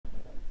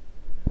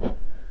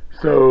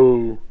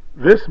So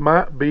this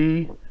might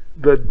be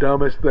the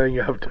dumbest thing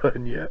I've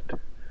done yet.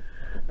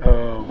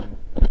 Um,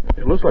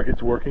 it looks like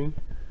it's working.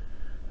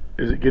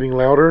 Is it getting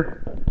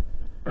louder?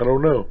 I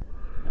don't know.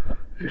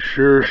 It's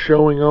sure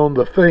showing on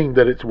the thing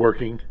that it's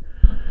working.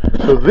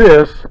 So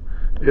this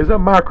is a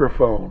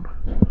microphone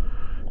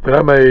that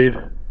I made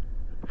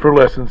for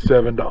less than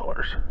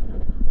 $7.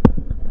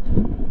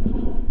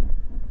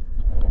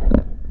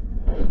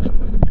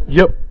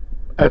 Yep,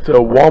 that's a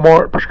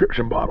Walmart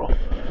prescription bottle.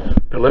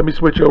 Now let me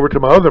switch over to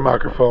my other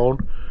microphone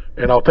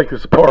and I'll take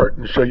this apart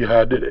and show you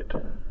how I did it.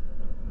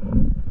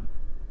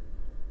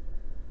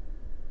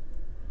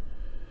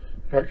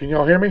 Alright, can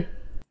y'all hear me?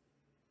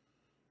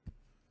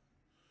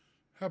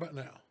 How about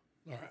now?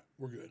 Alright,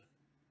 we're good.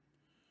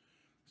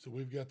 So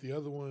we've got the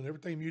other one,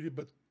 everything muted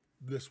but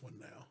this one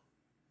now.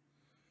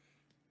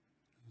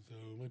 So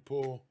let me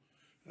pull.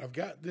 I've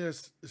got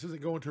this. This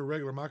isn't going to a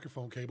regular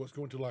microphone cable. It's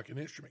going to like an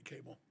instrument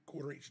cable,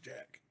 1/4-inch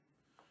jack.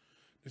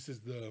 This is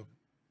the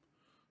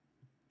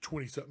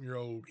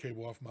 20-something-year-old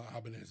cable off my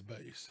Ibanez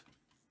bass.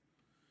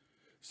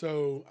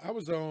 So I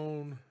was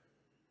on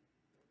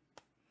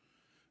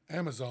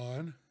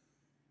Amazon.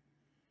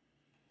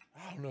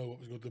 I don't know what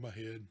was going through my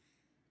head.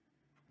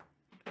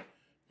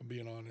 I'm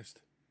being honest.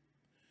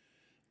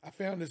 I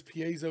found this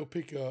piezo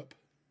pickup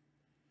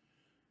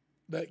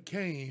that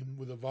came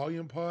with a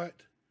volume pot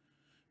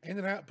and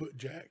an output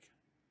jack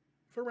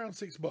for around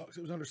 $6.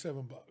 It was under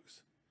 $7.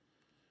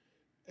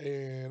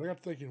 And I got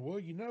thinking, well,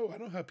 you know, I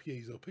know how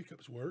piezo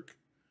pickups work.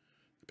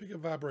 They pick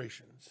up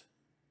vibrations.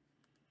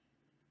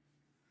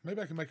 Maybe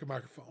I can make a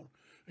microphone.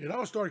 It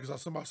all started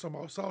because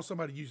I saw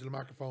somebody using a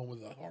microphone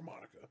with a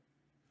harmonica.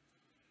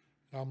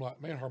 And I'm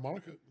like, man,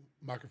 harmonica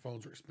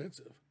microphones are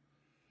expensive.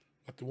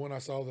 But the one I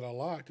saw that I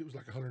liked, it was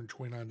like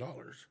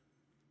 $129.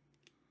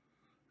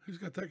 Who's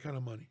got that kind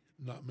of money?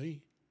 Not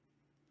me.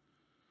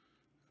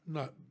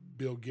 Not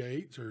Bill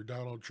Gates or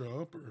Donald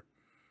Trump or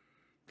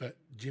that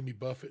Jimmy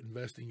Buffett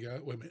investing guy.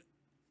 Wait a minute.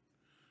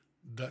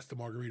 That's the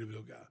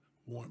Margaritaville guy,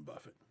 Warren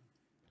Buffett.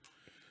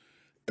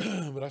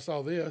 But I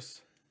saw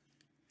this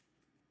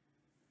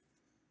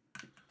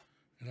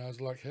and I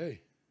was like,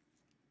 hey,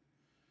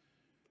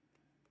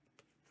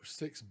 for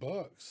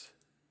 $6,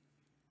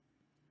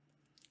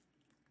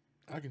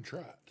 I can try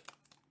it.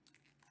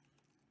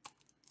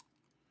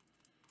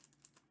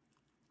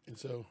 And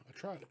so I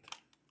tried it.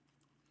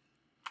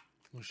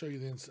 I'm going to show you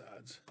the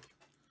insides.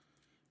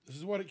 This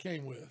is what it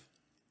came with.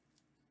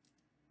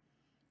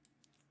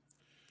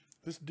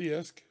 This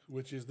disc,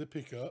 which is the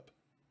pickup,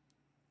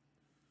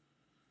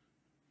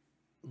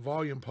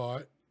 volume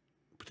pot,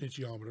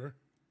 potentiometer,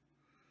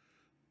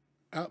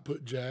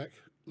 output jack,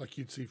 like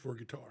you'd see for a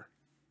guitar.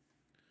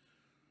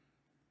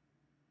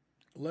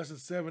 Less than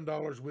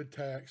 $7 with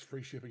tax,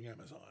 free shipping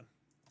Amazon.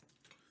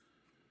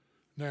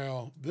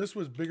 Now, this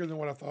was bigger than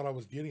what I thought I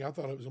was getting. I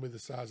thought it was going to be the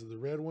size of the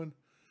red one.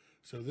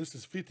 So this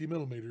is 50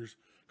 millimeters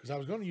because I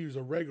was going to use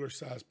a regular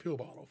size pill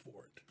bottle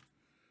for it.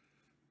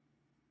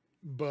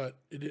 But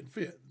it didn't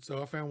fit.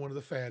 So I found one of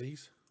the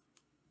fatties.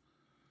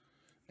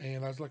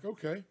 And I was like,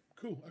 okay,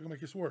 cool. I can make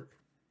this work.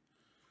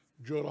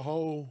 Drilled a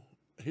hole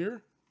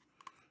here.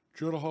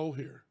 Drilled a hole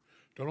here.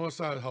 Don't know what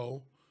size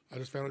hole. I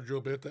just found a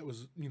drill bit that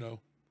was, you know,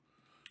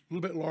 a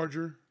little bit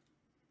larger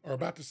or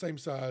about the same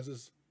size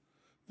as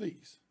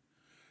these.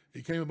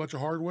 It came with a bunch of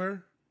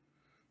hardware.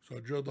 So I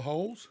drilled the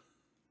holes.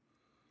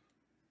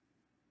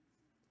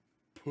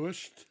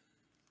 Pushed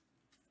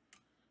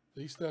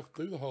these stuff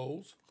through the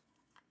holes.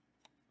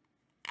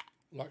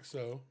 Like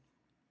so.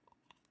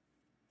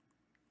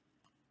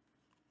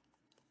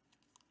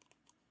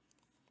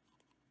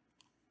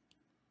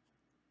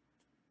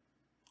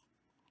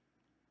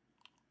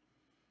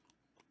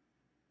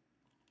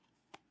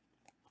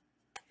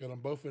 Got them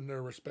both in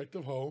their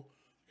respective hole.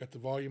 Got the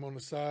volume on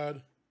the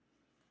side,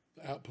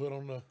 the output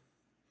on the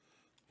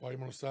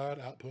volume on the side,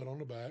 output on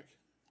the back.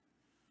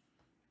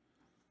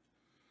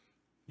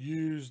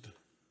 Used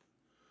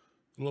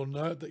the little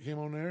nut that came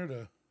on there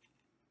to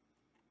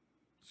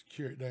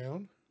secure it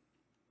down.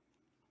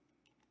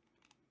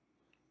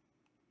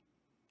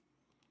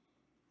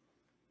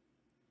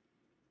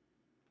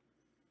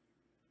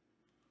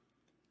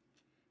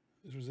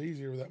 This was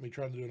easier without me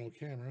trying to do it on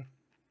camera.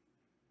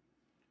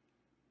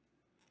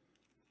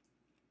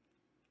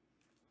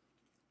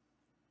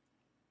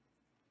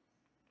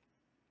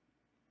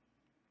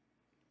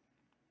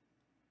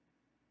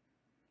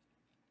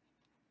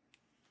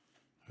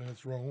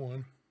 That's the wrong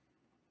one.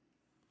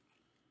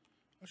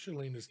 I should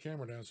lean this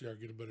camera down so y'all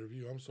get a better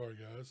view. I'm sorry,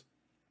 guys.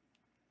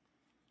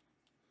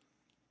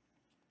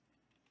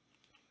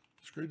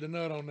 Screwed the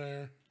nut on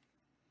there.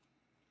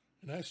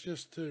 And that's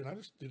just to, and I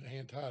just did it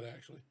hand tied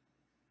actually.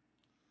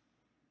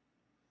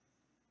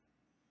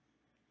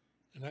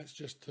 And that's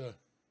just to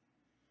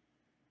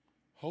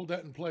hold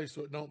that in place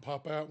so it don't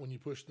pop out when you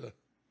push the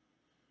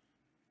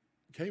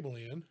cable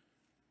in.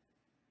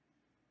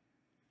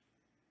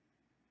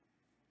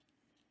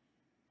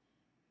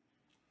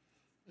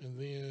 And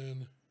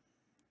then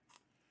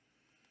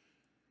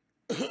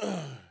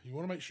you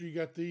want to make sure you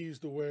got these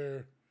to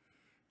where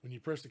when you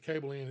press the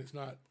cable in, it's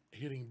not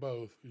hitting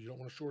both because you don't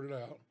want to short it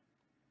out.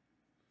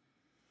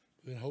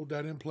 Then hold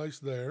that in place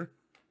there.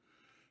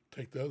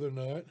 Take the other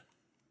nut.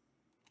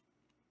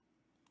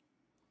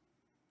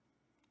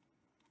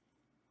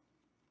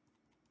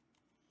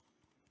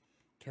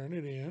 Turn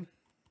it in.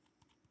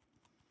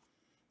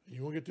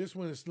 You want to get this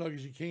one as snug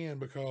as you can,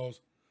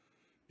 because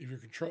if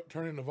you're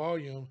turning the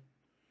volume,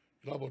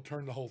 you're liable to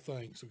turn the whole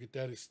thing. So get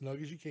that as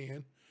snug as you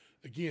can.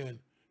 Again,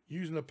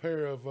 using a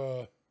pair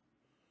of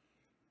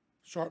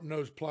sharp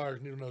nose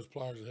pliers, needle nose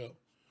pliers to help.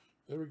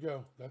 There we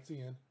go. That's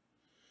in.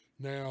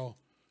 Now,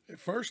 at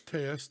first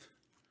test,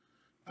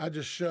 I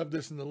just shoved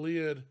this in the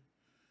lid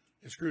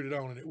and screwed it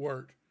on, and it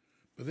worked.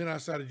 But then I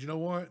decided, you know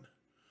what?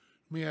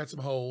 Let me add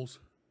some holes.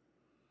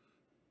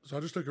 So I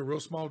just took a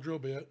real small drill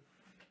bit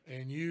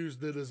and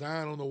used the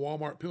design on the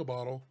Walmart pill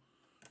bottle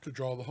to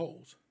draw the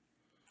holes.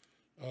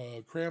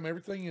 Cram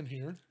everything in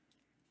here,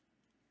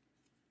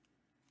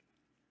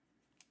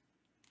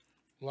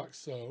 like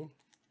so.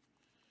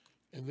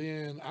 And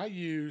then I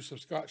use some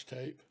Scotch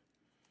tape,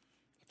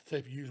 the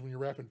tape you use when you're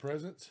wrapping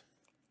presents,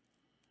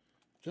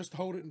 just to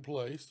hold it in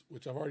place,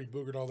 which I've already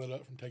boogered all that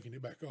up from taking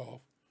it back off.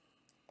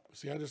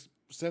 See, I just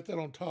set that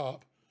on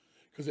top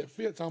because it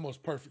fits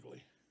almost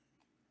perfectly.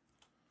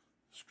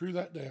 Screw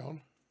that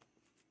down.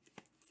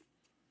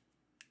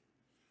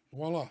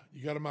 Voila,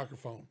 you got a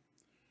microphone.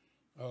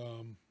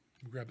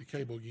 Grab the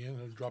cable again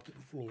and dropped it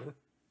on the floor.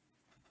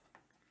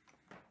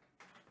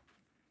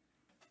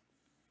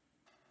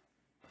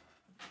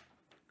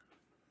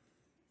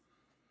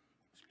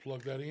 Let's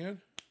plug that in.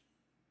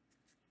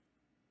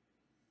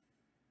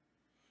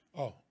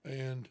 Oh,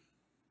 and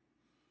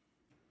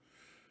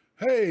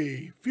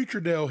hey, Future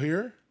Dell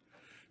here.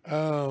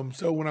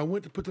 So when I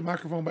went to put the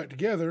microphone back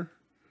together,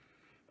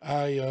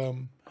 I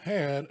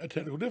had a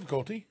technical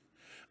difficulty.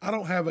 I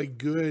don't have a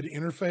good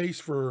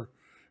interface for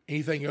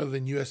anything other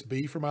than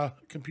USB for my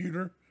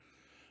computer.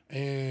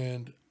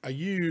 And I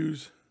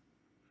use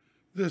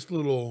this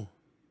little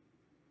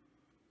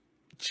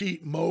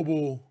cheap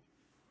mobile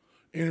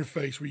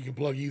interface where you can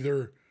plug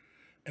either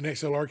an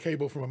XLR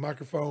cable from a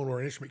microphone or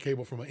an instrument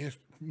cable from a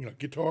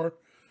guitar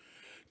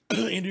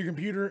into your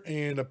computer.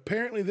 And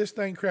apparently this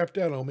thing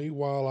crapped out on me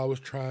while I was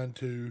trying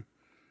to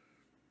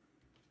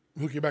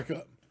hook it back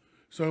up.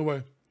 So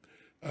anyway,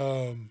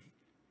 I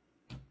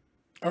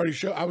already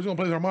showed, I was going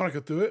to play the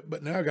harmonica through it,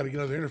 but now I got to get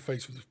another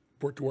interface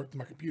for it to work with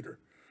my computer.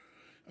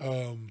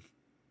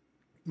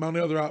 My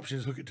only other option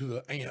is hook it to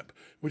the amp,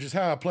 which is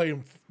how I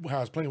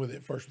was playing with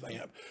it first with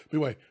the amp. But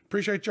anyway,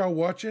 appreciate y'all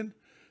watching.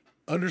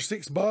 Under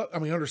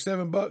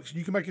 $7,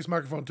 you can make this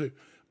microphone too.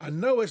 I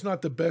know it's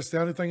not the best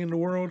sounding thing in the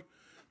world,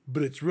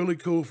 but it's really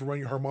cool for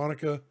running your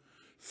harmonica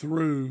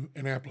through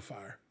an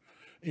amplifier.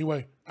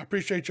 Anyway, I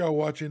appreciate y'all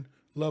watching.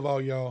 Love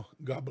all y'all.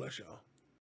 God bless y'all.